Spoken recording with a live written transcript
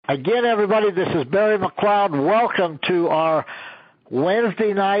Again, everybody, this is Barry McLeod. Welcome to our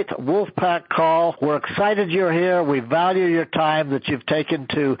Wednesday night Wolfpack call. We're excited you're here. We value your time that you've taken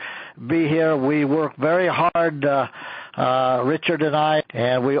to be here. We work very hard, Richard and I,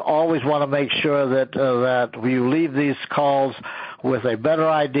 and we always want to make sure that we leave these calls with a better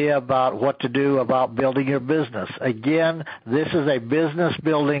idea about what to do about building your business. Again, this is a business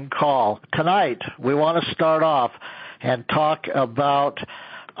building call. Tonight, we want to start off and talk about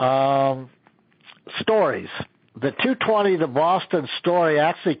stories. The 220 to Boston story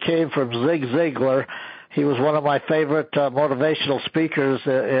actually came from Zig Ziglar. He was one of my favorite motivational speakers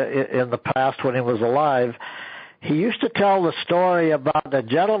in the past when he was alive. He used to tell the story about a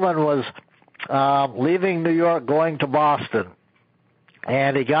gentleman was leaving New York going to Boston.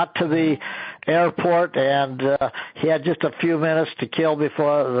 And he got to the airport, and he had just a few minutes to kill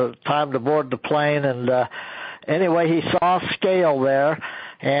before the time to board the plane. And anyway, he saw a scale there,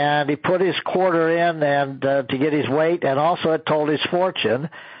 and he put his quarter in and to get his weight, and also it told his fortune.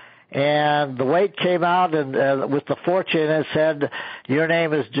 And the weight came out, and with the fortune, it said, "Your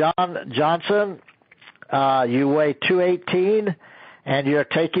name is John Johnson. You weigh 218, and you're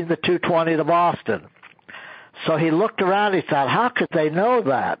taking the 220 to Boston." So he looked around, he thought, how could they know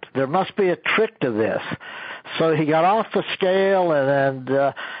that? There must be a trick to this. So he got off the scale,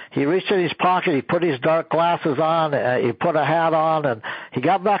 and he reached in his pocket, he put his dark glasses on, he put a hat on, and he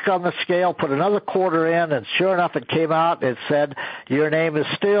got back on the scale, put another quarter in, and sure enough it came out, it said, "Your name is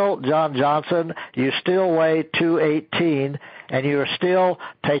still John Johnson, you still weigh 218, and you're still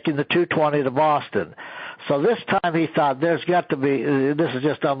taking the 220 to Boston." So this time he thought, there's got to be, this is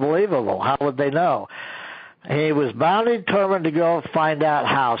just unbelievable, how would they know? He was bound and determined to go find out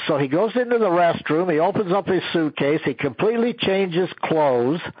how. So he goes into the restroom, he opens up his suitcase, he completely changes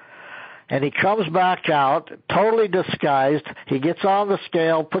clothes, and he comes back out, totally disguised. He gets on the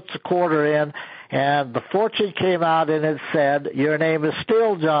scale, puts the quarter in, and the fortune came out, and it said, "Your name is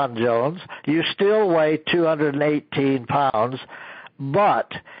still John Jones, you still weigh 218 pounds,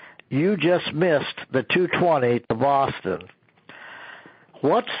 but you just missed the 220 to Boston."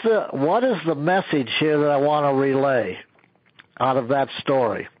 What is the message here that I want to relay out of that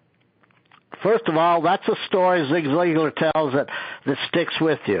story? First of all, that's a story Zig Ziglar tells that sticks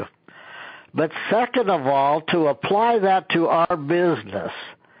with you. But second of all, to apply that to our business,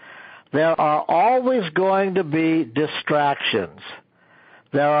 there are always going to be distractions.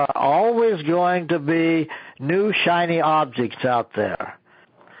 There are always going to be new shiny objects out there.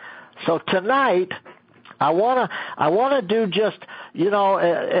 So tonight, I want to do just,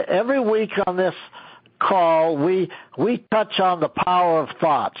 every week on this call, we touch on the power of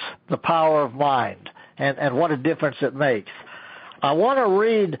thoughts, the power of mind, and what a difference it makes. I want to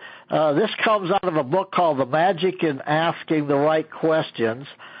read, this comes out of a book called The Magic in Asking the Right Questions.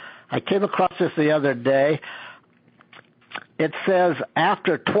 I came across this the other day. It says,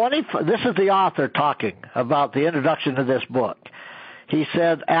 this is the author talking about the introduction to this book. He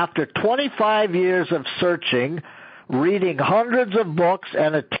said, after 25 years of searching, reading hundreds of books,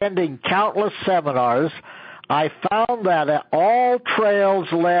 and attending countless seminars, I found that all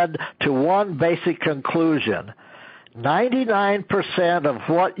trails led to one basic conclusion. 99% of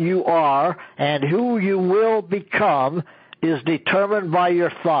what you are and who you will become is determined by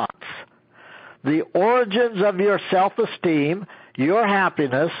your thoughts. The origins of your self-esteem, your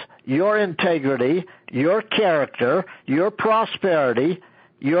happiness, your integrity, your character, your prosperity,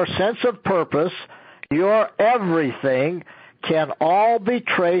 your sense of purpose, your everything can all be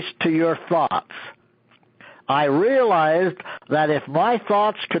traced to your thoughts. I realized that if my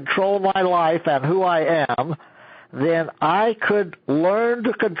thoughts control my life and who I am, then I could learn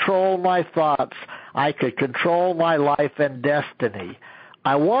to control my thoughts. I could control my life and destiny.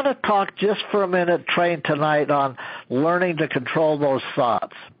 I want to talk just for a minute, train tonight, on learning to control those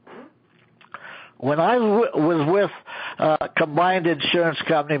thoughts. When I was with a combined insurance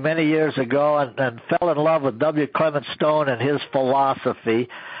company many years ago and fell in love with W. Clement Stone and his philosophy,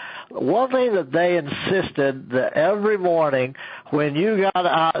 one thing that they insisted that every morning when you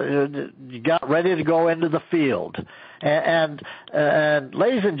got ready to go into the field, and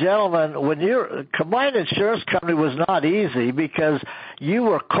ladies and gentlemen, when your combined insurance company was not easy because you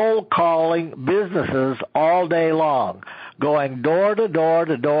were cold calling businesses all day long, going door to door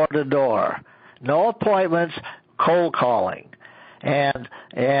to door to door. No appointments, cold calling. And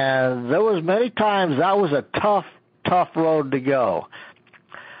there was many times that was a tough road to go.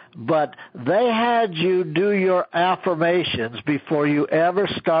 But they had you do your affirmations before you ever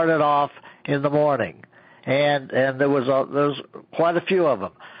started off in the morning. And there was quite a few of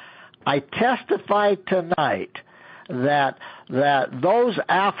them. I testify tonight that those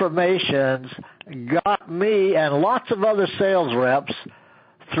affirmations got me and lots of other sales reps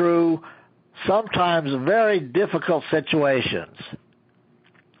through sometimes very difficult situations.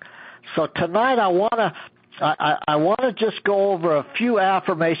 So tonight I want to just go over a few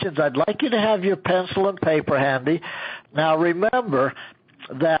affirmations. I'd like you to have your pencil and paper handy. Now remember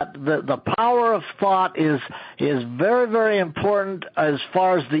that the power of thought is very, very important as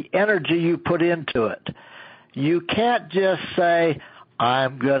far as the energy you put into it. You can't just say,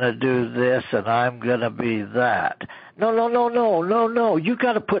 I'm going to do this and I'm going to be that. No. You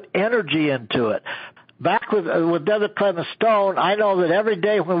got to put energy into it. Back with Deborah Clement Stone, I know that every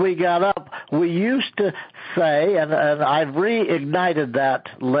day when we got up, we used to say, and I've reignited that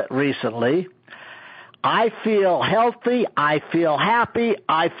recently, I feel healthy, I feel happy,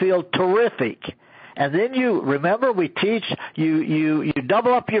 I feel terrific. And then you, remember we teach, you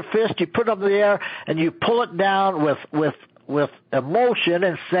double up your fist, you put it up in the air, and you pull it down with emotion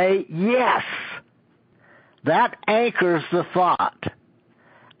and say yes. That anchors the thought.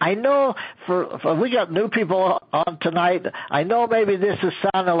 I know for we got new people on tonight. I know maybe this is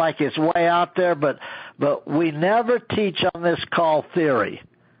sounding like it's way out there, but we never teach on this call theory.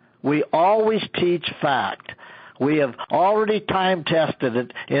 We always teach fact. We have already time tested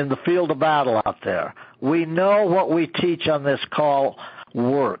it in the field of battle out there. We know what we teach on this call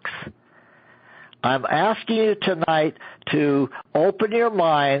works. I'm asking you tonight to open your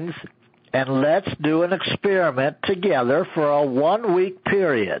minds and let's do an experiment together for a 1-week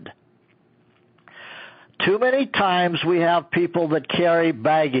period. Too many times we have people that carry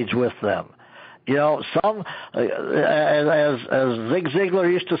baggage with them. You know, some, as Zig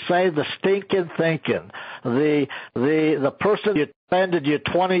Ziglar used to say, the stinking thinking, the person you offended you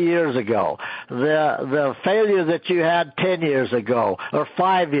 20 years ago, the failure that you had 10 years ago, or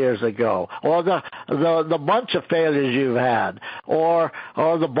 5 years ago, or the bunch of failures you've had, or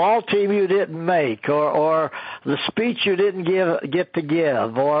the ball team you didn't make, or the speech you didn't get to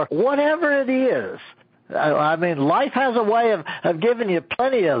give, or whatever it is. I mean, life has a way of giving you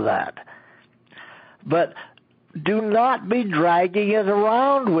plenty of that. But do not be dragging it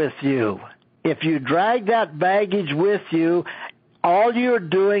around with you. If you drag that baggage with you, all you're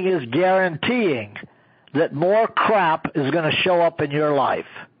doing is guaranteeing that more crap is going to show up in your life.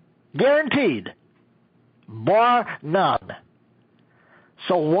 Guaranteed. Bar none.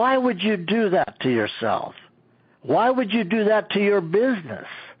 So why would you do that to yourself? Why would you do that to your business?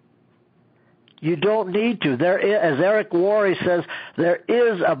 You don't need to. There is, as Eric Worre says, there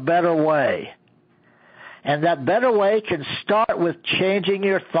is a better way. And that better way can start with changing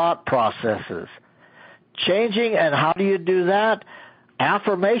your thought processes. Changing, and how do you do that?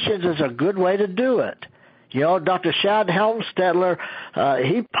 Affirmations is a good way to do it. You know, Dr. Shad Helmstettler,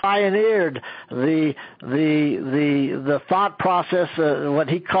 he pioneered the thought process, what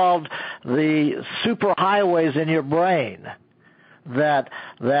he called the superhighways in your brain. That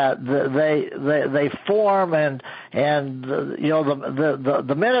they form, and you know,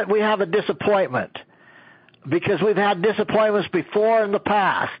 the minute we have a disappointment, because we've had disappointments before in the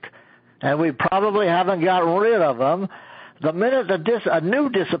past, and we probably haven't gotten rid of them. The minute a new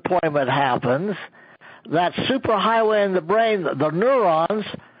disappointment happens, that superhighway in the brain, the neurons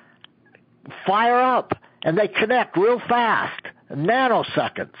fire up, and they connect real fast,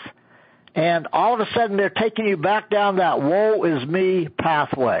 nanoseconds. And all of a sudden, they're taking you back down that woe is me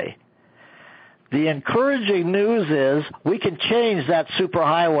pathway. The encouraging news is we can change that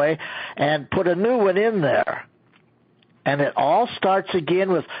superhighway and put a new one in there. And it all starts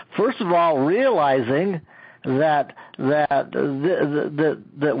again with, first of all, realizing that this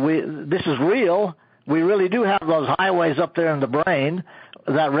is real. We really do have those highways up there in the brain.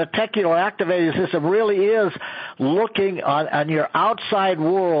 That reticular activating system really is looking on your outside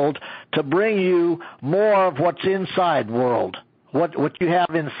world to bring you more of what's inside world. What you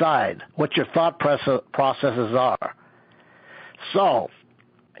have inside, what your thought processes are. So,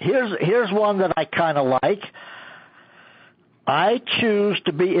 here's one that I kind of like. I choose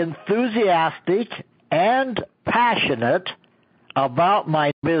to be enthusiastic and passionate about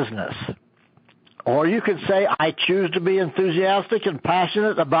my business. Or you could say, I choose to be enthusiastic and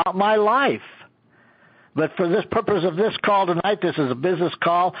passionate about my life. But for this purpose of this call tonight, this is a business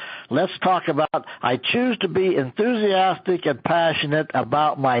call. Let's talk about, I choose to be enthusiastic and passionate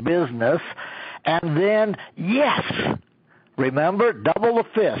about my business. And then, yes. Remember, double the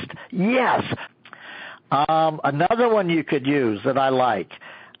fist. Yes. Another one you could use that I like.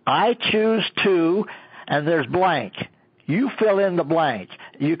 I choose to, and there's blank. You fill in the blank.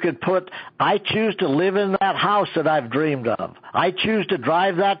 You could put, I choose to live in that house that I've dreamed of. I choose to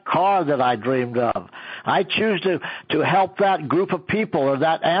drive that car that I dreamed of. I choose to help that group of people or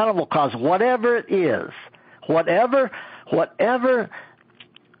that animal cause, whatever it is. Whatever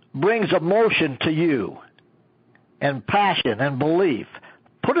brings emotion to you and passion and belief,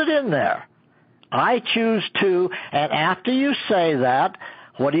 put it in there. I choose to, and after you say that,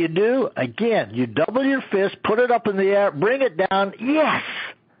 what do? Again, you double your fist, put it up in the air, bring it down. Yes!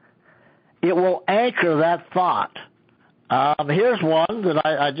 It will anchor that thought. Here's one that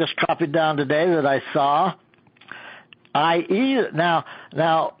I just copied down today that I saw. Now,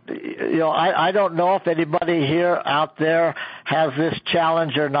 I don't know if anybody here out there has this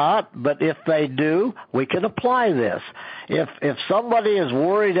challenge or not, but if they do, we can apply this. If somebody is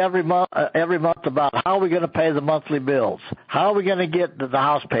worried every month about how are we going to pay the monthly bills, how are we going to get the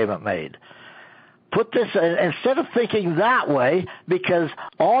house payment made, put this, instead of thinking that way, because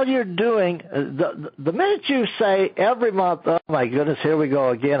all you're doing, the minute you say every month, oh my goodness, here we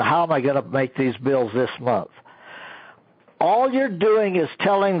go again, how am I going to make these bills this month? All you're doing is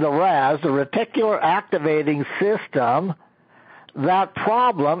telling the RAS, the reticular activating system, that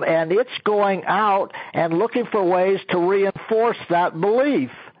problem, and it's going out and looking for ways to reinforce that belief.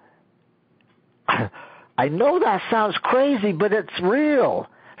 I know that sounds crazy, but it's real.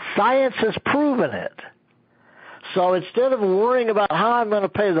 Science has proven it. So instead of worrying about how I'm going to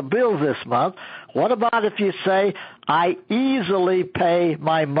pay the bills this month, what about if you say, I easily pay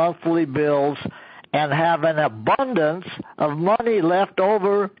my monthly bills and have an abundance of money left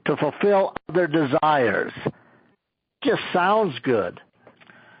over to fulfill other desires? Just sounds good.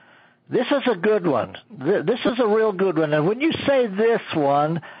 This is a good one. This is a real good one. And when you say this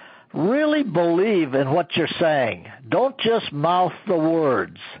one, really believe in what you're saying. Don't just mouth the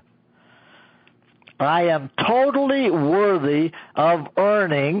words. I am totally worthy of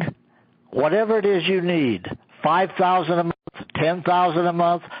earning whatever it is you need. $5,000 a month, $10,000 a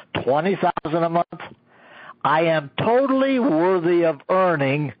month, $20,000 a month. I am totally worthy of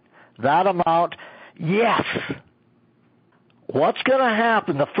earning that amount. Yes. What's going to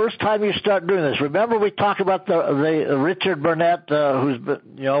happen the first time you start doing this? Remember we talked about the Richard Burnett, who's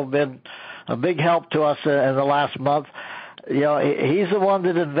been a big help to us in the last month. He's the one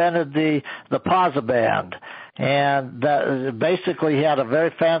that invented the Pause band, and that basically he had a very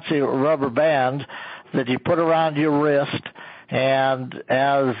fancy rubber band that you put around your wrist, and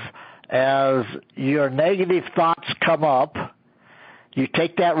as your negative thoughts come up, you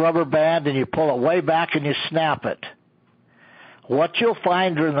take that rubber band and you pull it way back and you snap it. What you'll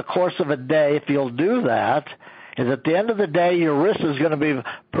find during the course of a day, if you'll do that, is at the end of the day, your wrist is going to be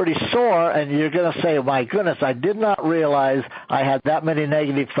pretty sore, and you're going to say, my goodness, I did not realize I had that many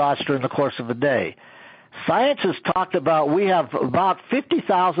negative thoughts during the course of a day. Science has talked about we have about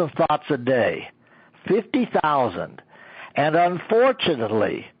 50,000 thoughts a day. 50,000. And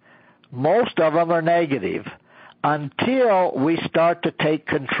unfortunately, most of them are negative until we start to take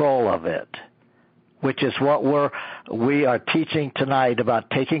control of it, which is what we are teaching tonight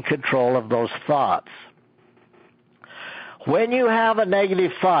about taking control of those thoughts. When you have a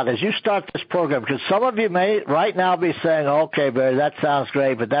negative thought, as you start this program, because some of you may right now be saying, okay, Barry, that sounds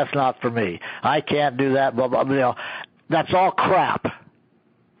great, but that's not for me. I can't do that, blah, blah, blah. That's all crap.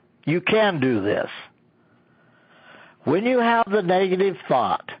 You can do this. When you have the negative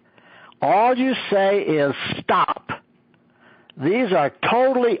thought, all you say is stop. These are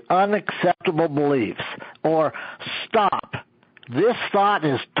totally unacceptable beliefs. Or stop. This thought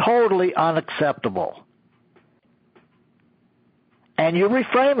is totally unacceptable. And you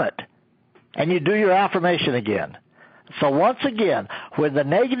reframe it. And you do your affirmation again. So once again, when the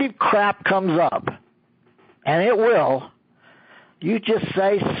negative crap comes up, and it will, you just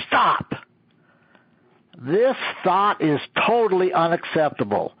say stop. This thought is totally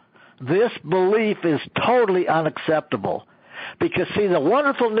unacceptable. This belief is totally unacceptable. Because, see, the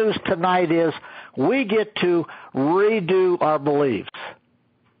wonderful news tonight is we get to redo our beliefs.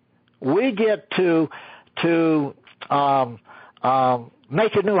 We get to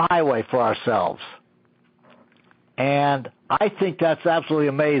make a new highway for ourselves. And I think that's absolutely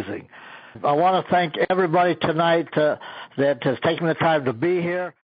amazing. I want to thank everybody tonight that has taken the time to be here.